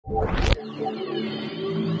Good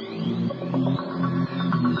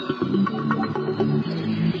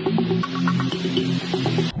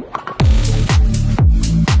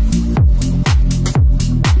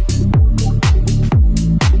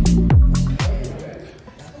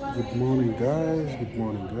morning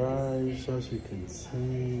guys, as you can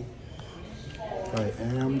see, I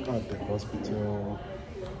am at the hospital.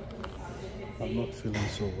 I'm not feeling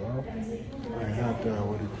so well. I had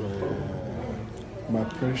what do you call it, my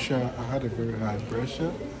pressure. I had a very high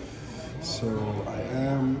pressure, so I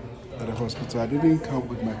am at the hospital. I didn't come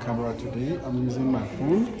with my camera today. I'm using my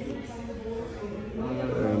phone,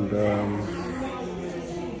 and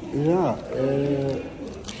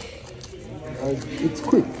it's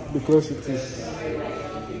quick because it is,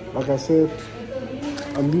 like I said,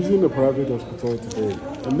 I'm using a private hospital today.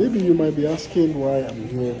 And maybe you might be asking why I'm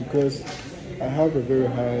here, because I have a very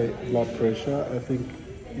high blood pressure, I think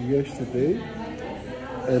yesterday.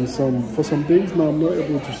 And for some days now, I'm not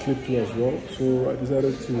able to sleep too as well. So I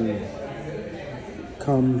decided to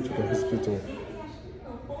come to the hospital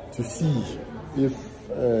to see if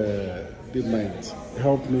they might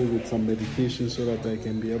help me with some medication so that I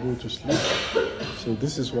can be able to sleep. So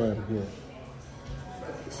this is why I'm here.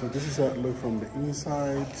 So this is how it looks from the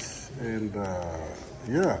inside, and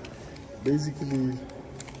yeah, basically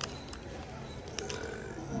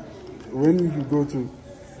when you go to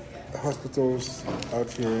hospitals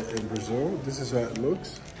out here in Brazil, this is how it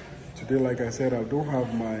looks. Today, like I said, I don't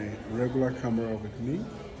have my regular camera with me,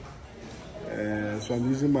 so I'm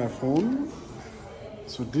using my phone.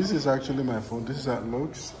 So this is actually my phone. This is how it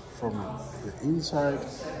looks from the inside,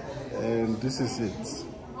 and this is it.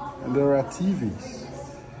 And there are TVs.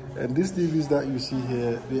 And these TVs that you see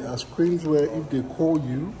here, they are screens where if they call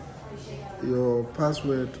you, your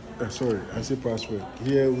password, sorry, I say password.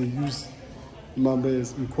 Here we use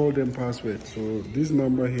numbers, we call them password. So this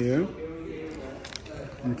number here,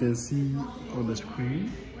 you can see on the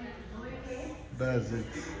screen, that's it.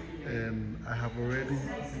 And I have already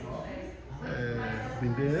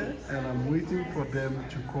been there, and I'm waiting for them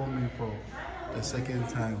to call me for the second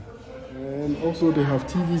time. And also they have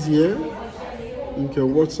TVs here. You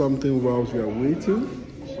can watch something whilst you are waiting.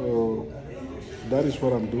 So that is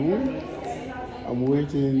what I'm doing. I'm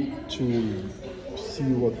waiting to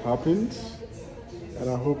see what happens, and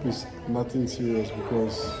I hope it's nothing serious,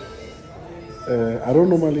 because I don't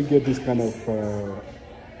normally get this kind of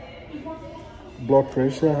blood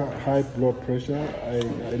pressure, high blood pressure.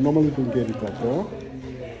 I normally don't get it at all,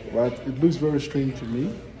 but it looks very strange to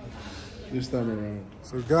me this time around.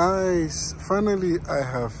 So guys, finally I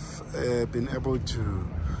have been able to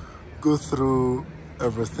go through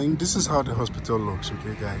everything. This is how the hospital looks,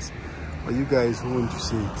 okay guys, for you guys who want to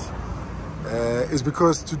see it. It's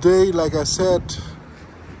because today, like I said,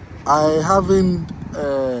 I haven't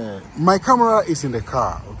my camera is in the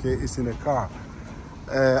car, okay, it's in the car.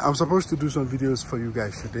 I'm supposed to do some videos for you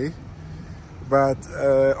guys today, but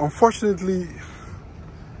unfortunately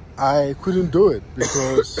I couldn't do it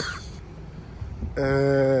because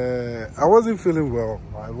I wasn't feeling well.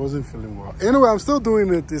 Anyway, I'm still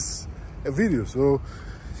doing it. It's a video. So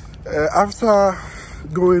after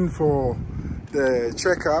going for the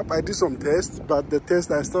checkup, I did some tests, but the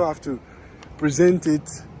test I still have to present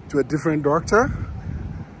it to a different doctor.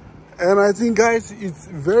 And I think, guys, it's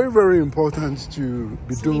very, very important to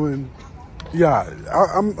be doing. Yeah,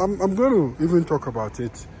 I'm going to even talk about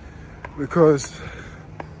it, because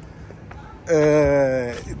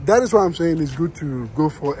that is why I'm saying it's good to go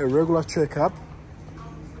for a regular checkup,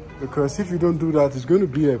 because if you don't do that, it's going to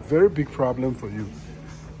be a very big problem for you.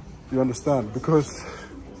 You understand? Because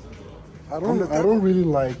I don't really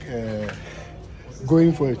like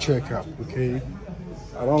going for a checkup, okay?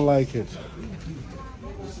 I don't like it.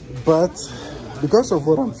 But because of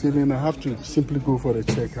what I'm feeling, I have to simply go for the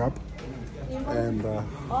checkup. And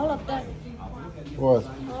all of them. What?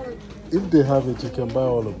 If they have it, you can buy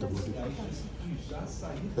all of them.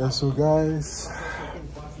 And so guys,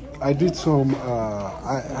 I did some,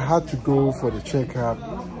 I had to go for the checkup,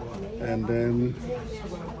 and then,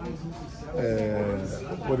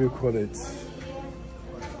 what do you call it?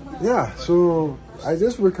 Yeah, so I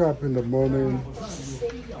just wake up in the morning,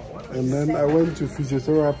 and then I went to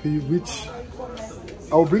physiotherapy, which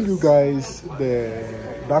I'll bring you guys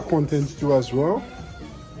that content too as well.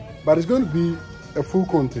 But it's going to be a full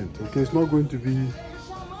content, okay? It's not going to be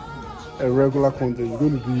a regular content. It's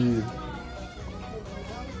going to be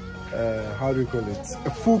how do you call it, a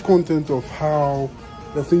full content of how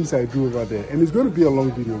the things I do over there. And it's going to be a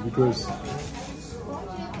long video because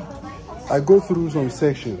I go through some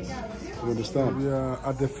sections, you understand? We are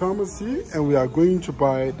at the pharmacy and we are going to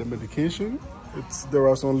buy the medication. There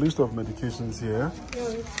are some list of medications here. No,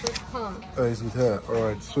 it's with her. It's with her. All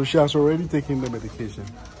right. So she has already taken the medication.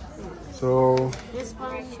 So. This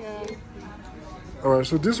one. All right.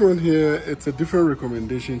 So this one here, it's a different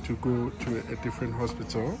recommendation to go to a different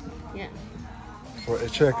hospital. Yeah. For a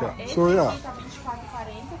checkup. So yeah.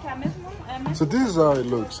 So this is how it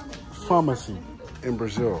looks. Pharmacy in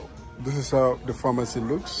Brazil. This is how the pharmacy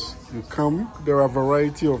looks. You come. There are a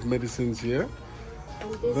variety of medicines here.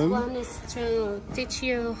 And this one is to teach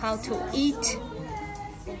you how to eat.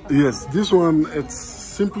 Yes, this one, it's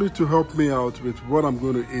simply to help me out with what I'm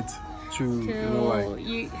going to eat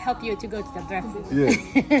help you to go to the bathroom.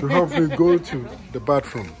 Yeah, to help me go to the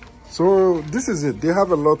bathroom. So this is it. They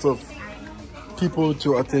have a lot of people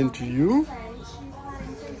to attend to you.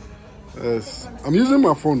 Yes, I'm using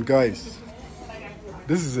my phone, guys.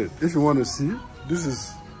 This is it. If you want to see, this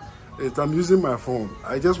is it. I'm using my phone.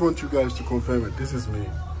 I just want you guys to confirm it. This is me.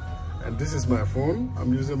 And this is my phone.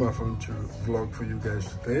 I'm using my phone to vlog for you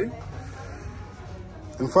guys today.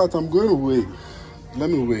 In fact, I'm going to weigh. Let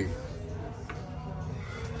me weigh.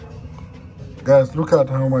 Guys, look at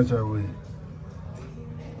how much I weigh.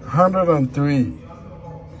 103.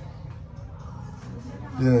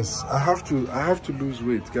 Yes, I have to lose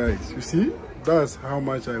weight, guys. You see? That's how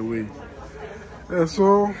much I weigh.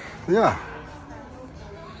 So, yeah.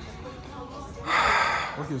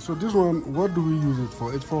 Okay, so this one, what do we use it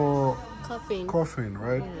for? It's for coughing,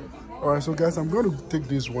 right? Yeah. All right, so guys, I'm going to take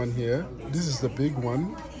this one here. This is the big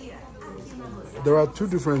one. There are two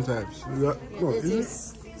different types.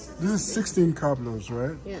 This is 16 capsules,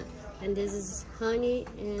 right? Yeah, and this is honey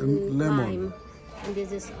and lemon. Lime. And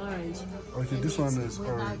this is orange. Okay, and this one is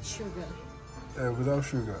without orange. Sugar. Without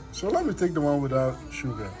sugar. So let me take the one without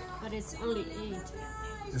sugar. But it's only 8.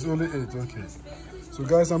 It's only 8, okay. So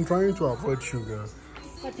guys, I'm trying to avoid sugar.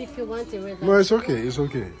 But if you want it without No, it's okay, it's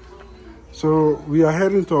okay. So we are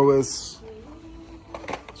heading towards...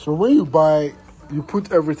 So when you buy, you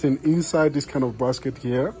put everything inside this kind of basket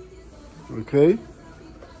here. Okay?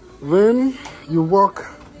 Then you walk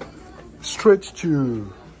straight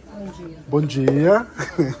to Bom dia.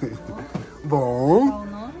 Bom.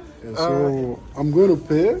 Yeah, so I'm going to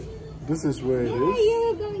pay. This is where it is.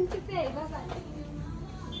 You're going to pay.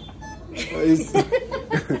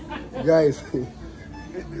 Bye-bye. Guys,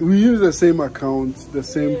 we use the same account, the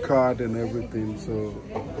same card and everything. So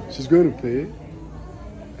she's going to pay.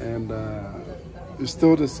 And it's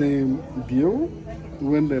still the same deal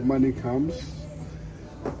when the money comes.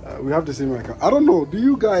 We have the same account. I don't know. Do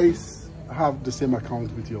you guys have the same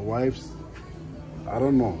account with your wives? I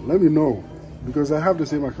don't know. Let me know, because I have the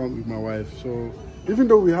same account with my wife. So even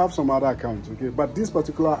though we have some other accounts, okay, but this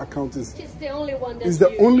particular account is the only one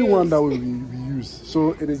that one that we use.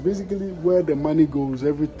 So it is basically where the money goes,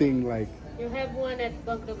 everything. Like you have one at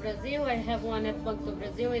Banco do Brasil, I have one at Banco do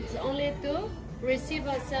Brasil. It's only to receive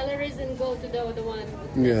our salaries and go to the other one.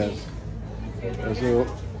 Yes. So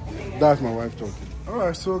that's my wife talking. All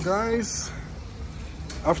right, so guys,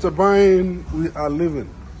 after buying, we are leaving.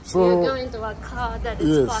 So we're going to a car that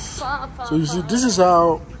is far. So you see, this is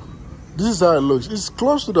how it looks. It's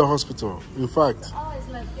close to the hospital. In fact, always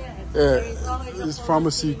like that. It's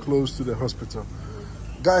pharmacy close to the hospital.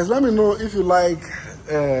 Guys, let me know if you like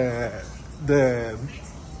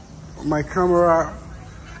my camera.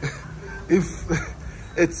 If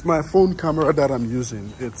it's my phone camera that I'm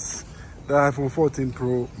using, it's the iPhone 14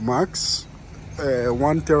 Pro Max,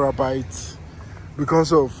 1 terabyte.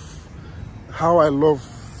 Because of how I love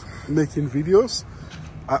making videos,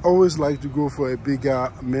 I always like to go for a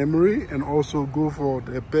bigger memory and also go for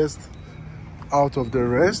the best out of the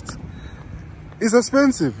rest. It's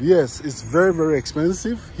expensive, yes, it's very, very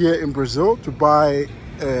expensive here in Brazil to buy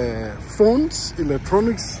phones,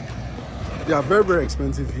 electronics. They are very, very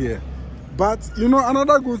expensive here. But you know,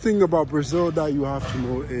 another good thing about Brazil that you have to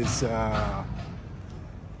know is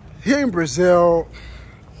here in Brazil,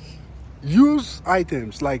 used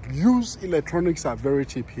items like used electronics are very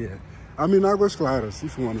cheap here. I'm in Águas Claras,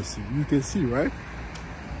 if you want to see. You can see, right?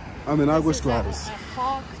 I'm in Águas Claras. A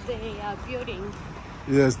park they are building.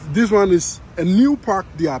 Yes, this one is a new park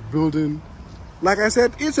they are building. Like I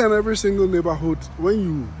said, each and every single neighborhood,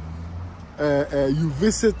 when you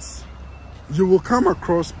visit, you will come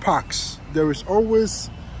across parks. There is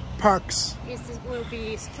always parks. This will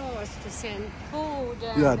be stores to send food.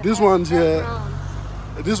 Yeah, these ones here.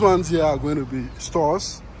 These ones here are going to be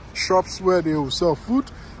stores, shops where they will sell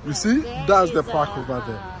food. You see, that's the park over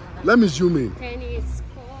there. Let me zoom in. Tennis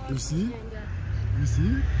court. You see? You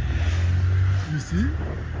see? You see?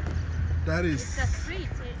 That is. It's a street.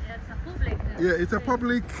 It's a public. Yeah, it's a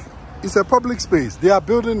public. It's a public space. They are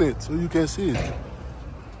building it, so you can see it.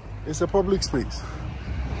 It's a public space.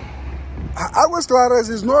 Águas Claras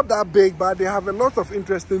is not that big, but they have a lot of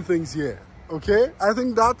interesting things here. Okay, I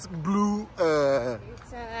think that blue.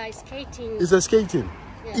 It's skating. It's a skating.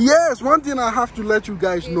 Yeah. Yes, one thing I have to let you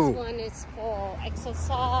guys know. This one is for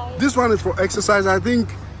exercise. This one is for exercise. I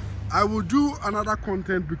think I will do another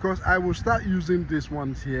content because I will start using these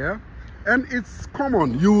ones here. And it's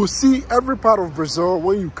common. You will see every part of Brazil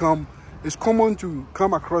when you come. It's common to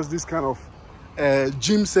come across this kind of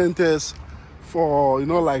gym centers for, you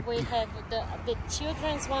know, like... We have the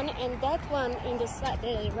children's one, and that one in the side,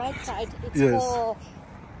 the right side, it's for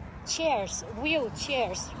chairs,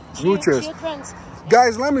 wheelchairs. Children's.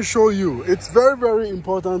 Guys, let me show you. It's very, very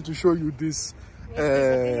important to show you this.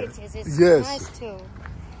 It's yes. Nice too.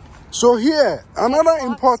 So here, another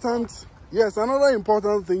important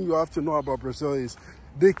thing you have to know about Brazil is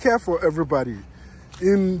they care for everybody.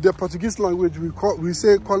 In the Portuguese language, we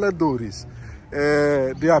say coledores.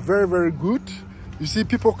 They are very, very good. You see,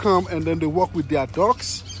 people come and then they walk with their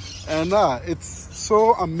dogs, and it's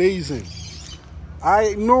so amazing.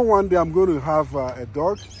 I know one day I'm going to have a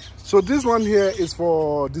dog. So this one here is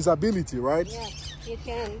for disability, right? Yeah, you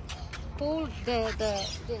can pull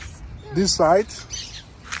this side.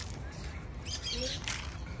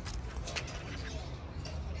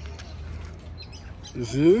 You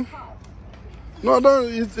see? No,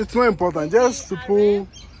 it's not important. Just to pull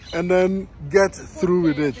and then get through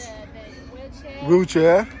with it.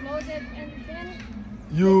 Wheelchair.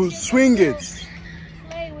 You swing it.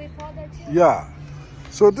 Yeah.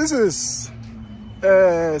 So this is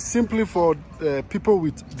simply for people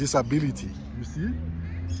with disability. You see?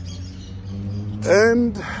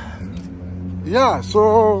 And yeah,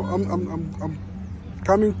 so I'm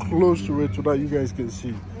coming close to it so that you guys can see.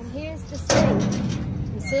 And here's the swing.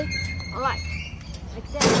 You see? All right.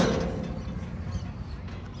 Like that.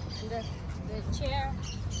 And the chair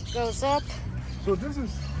goes up. So this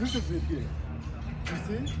is it here.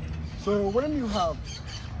 You see? So when you have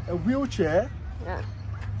a wheelchair,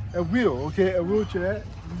 a wheelchair, you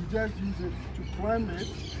just use it to climb it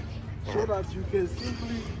so that you can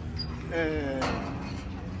simply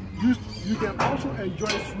you can also enjoy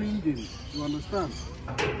swinging. You understand?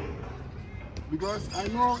 Because I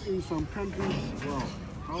know in some countries, well,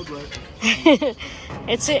 how do I?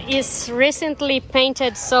 It's recently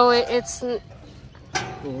painted, so it's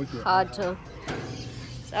hard to.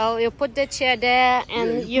 So you put the chair there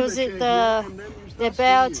and use it the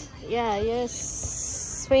belt. Yeah, yes,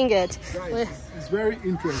 swing it. Guys, it's very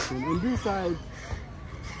interesting. On this side,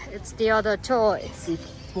 it's the other toy. It's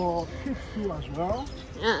for kids too as well.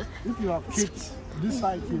 Yeah. If you have kids, this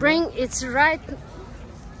side here. It's right.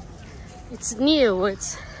 It's new.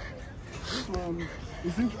 This one.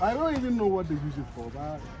 I don't even know what they use it for,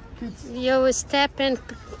 but kids. You step and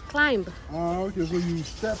climb. Okay, so you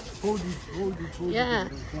step, hold it, yeah.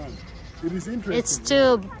 And climb. It is interesting. It's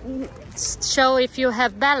to show if you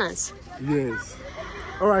have balance. Yes.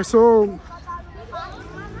 All right, so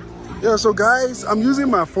yeah, so guys, I'm using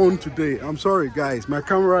my phone today. I'm sorry, guys, my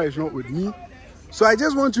camera is not with me. So I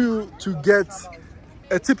just want you to get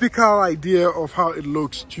a typical idea of how it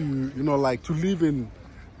looks to, you know, like to live in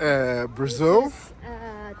Brazil.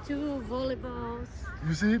 Two volleyballs.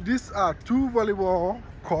 You see, these are two volleyball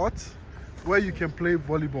courts where you can play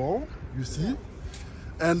volleyball, you see.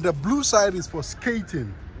 And the blue side is for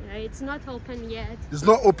skating. Yeah, it's not open yet. It's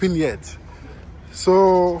not open yet.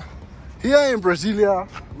 So here in Brasilia,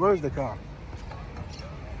 where is the car?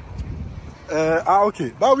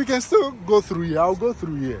 Okay, but we can still go through here. I'll go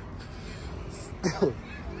through here.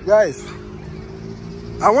 Guys,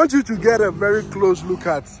 I want you to get a very close look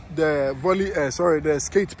at the the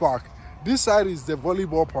skate park. This side is the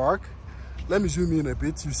volleyball park. Let me zoom in a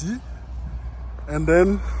bit, you see. And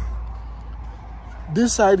then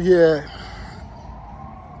this side here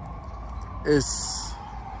is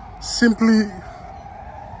simply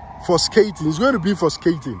for skating. It's going to be for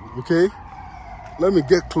skating, okay? Let me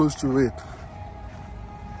get close to it.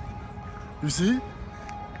 You see?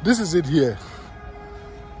 This is it here.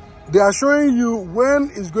 They are showing you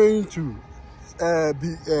when it's going to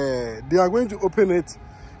they are going to open it.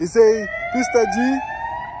 It says, Pista de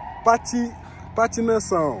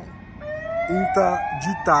patinação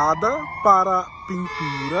interditada para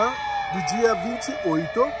pintura do dia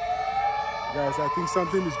 28. Guys, I think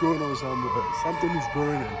something is going on somewhere. Something is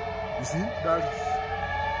burning. You see? That's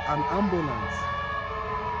an ambulance.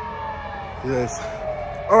 Yes.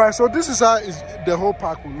 All right, so this is how the whole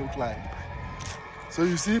park will look like. So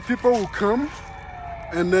you see, people will come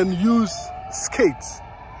and then use skates.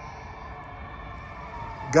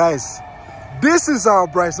 Guys, this is our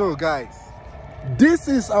Brazil, guys. This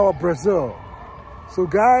is our Brazil. So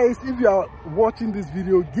guys, if you are watching this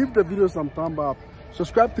video, give the video some thumb up.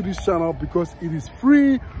 Subscribe to this channel because it is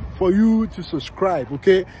free for you to subscribe,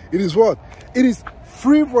 okay? It is what? It is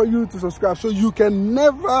free for you to subscribe, so you can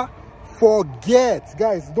never forget.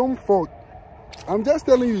 Guys, don't forget. I'm just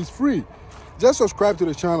telling you, it's free. Just subscribe to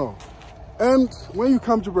the channel. And when you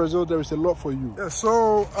come to Brazil, there is a lot for you. Yeah,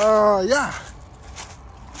 so, yeah.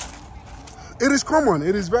 It is common.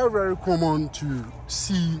 It is very, very common to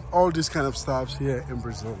see all this kind of stuff here in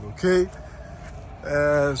Brazil, okay?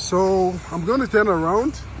 So I'm going to turn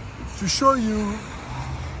around to show you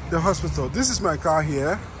the hospital. This is my car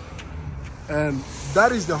here, and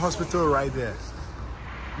that is the hospital right there.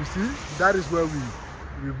 You see, that is where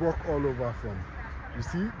we walk all over from. You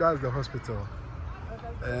see, that's the hospital,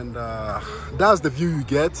 and that's the view you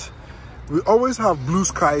get. We always have blue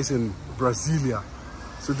skies in Brasilia,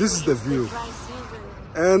 so this is the view.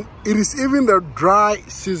 And it is even the dry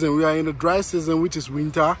season. We are in the dry season, which is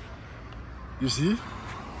winter. You see,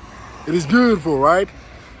 it is beautiful, right?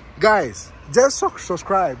 Guys, just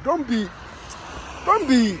subscribe. Don't be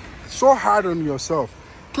so hard on yourself.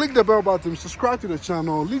 Click the bell button, subscribe to the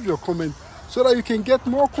channel, leave your comment so that you can get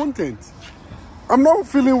more content. I'm not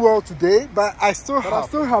feeling well today, but I still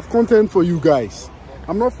have content for you guys.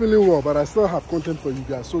 I'm not feeling well, but I still have content for you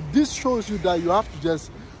guys. So this shows you that you have to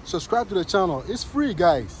just subscribe to the channel. It's free,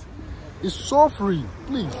 guys. It's so free.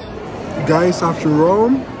 Please, guys, after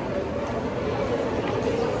Rome,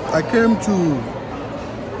 I came to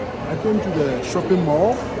the shopping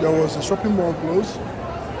mall. There was a shopping mall closed.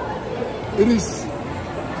 It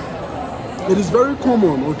is very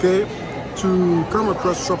common, okay, to come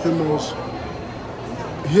across shopping malls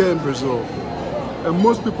here in Brazil. And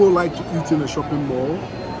most people like to eat in a shopping mall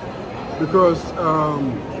because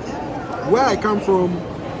where I come from,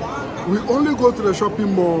 we only go to the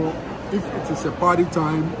shopping mall if it is a party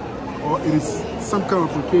time or it is some kind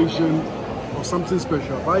of occasion or something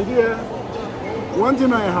special. But here, one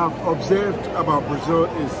thing I have observed about Brazil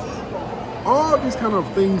is all these kind of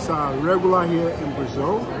things are regular here in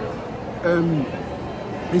Brazil, and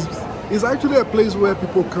it's actually a place where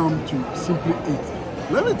people come to simply eat.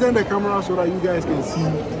 Let me turn the camera so that you guys can see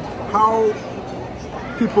how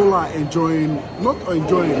people are enjoying, not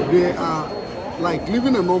enjoying, they are like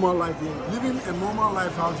living a normal life here. Living a normal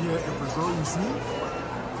life out here in Brazil, you see,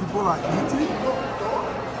 people are eating.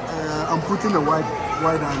 I'm putting a wide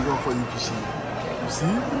angle for you to see. You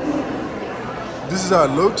see? This is how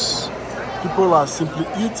it looks. People are simply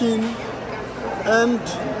eating, and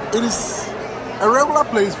it is a regular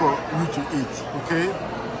place for you to eat, okay?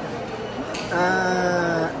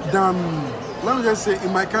 Let me just say,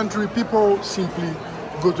 in my country, people simply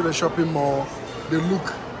go to the shopping mall, they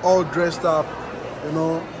look all dressed up, you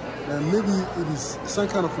know, and maybe it is some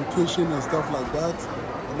kind of occasion and stuff like that,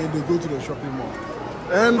 and then they go to the shopping mall.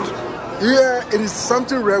 And here, it is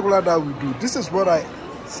something regular that we do. This is what I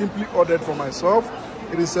simply ordered for myself.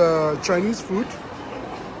 It is Chinese food,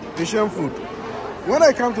 Asian food. When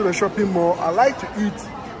I come to the shopping mall, I like to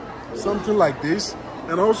eat something like this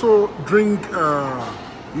and also drink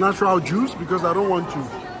natural juice because I don't want to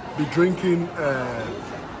be drinking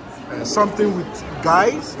something with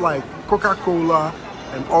dyes like Coca-Cola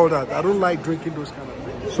and all that. I don't like drinking those kind of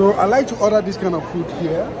things. So I like to order this kind of food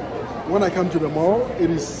here. When I come to the mall, it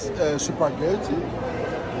is spaghetti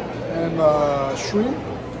and shrimp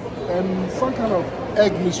and some kind of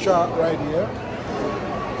egg mixture right here.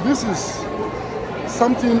 This is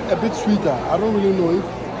something a bit sweeter. I don't really know if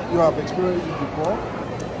you have experienced it before.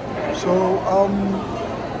 So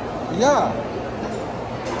yeah,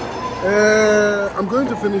 I'm going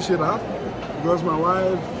to finish it up because my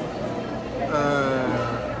wife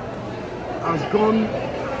has gone.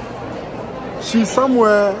 She's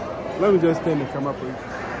somewhere. Let me just turn the camera for you.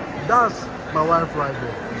 That's my wife right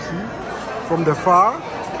there. You see, from the far.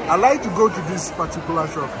 I like to go to this particular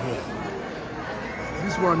shop here.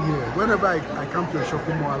 This one here. Whenever I come to a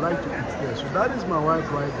shopping mall, I like to eat there. So that is my wife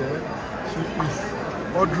right there. She is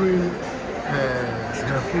ordering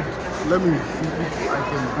her food. Let me see if I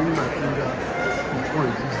can bring my finger to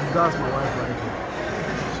point. You see, that's my wife right there.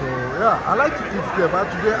 So yeah, I like to eat there. But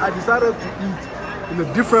today I decided to eat in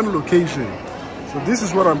a different location. So this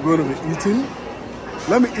is what I'm going to be eating.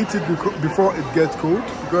 Let me eat it before it gets cold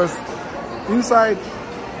because inside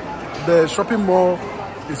the shopping mall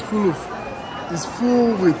is full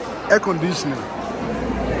with air conditioning.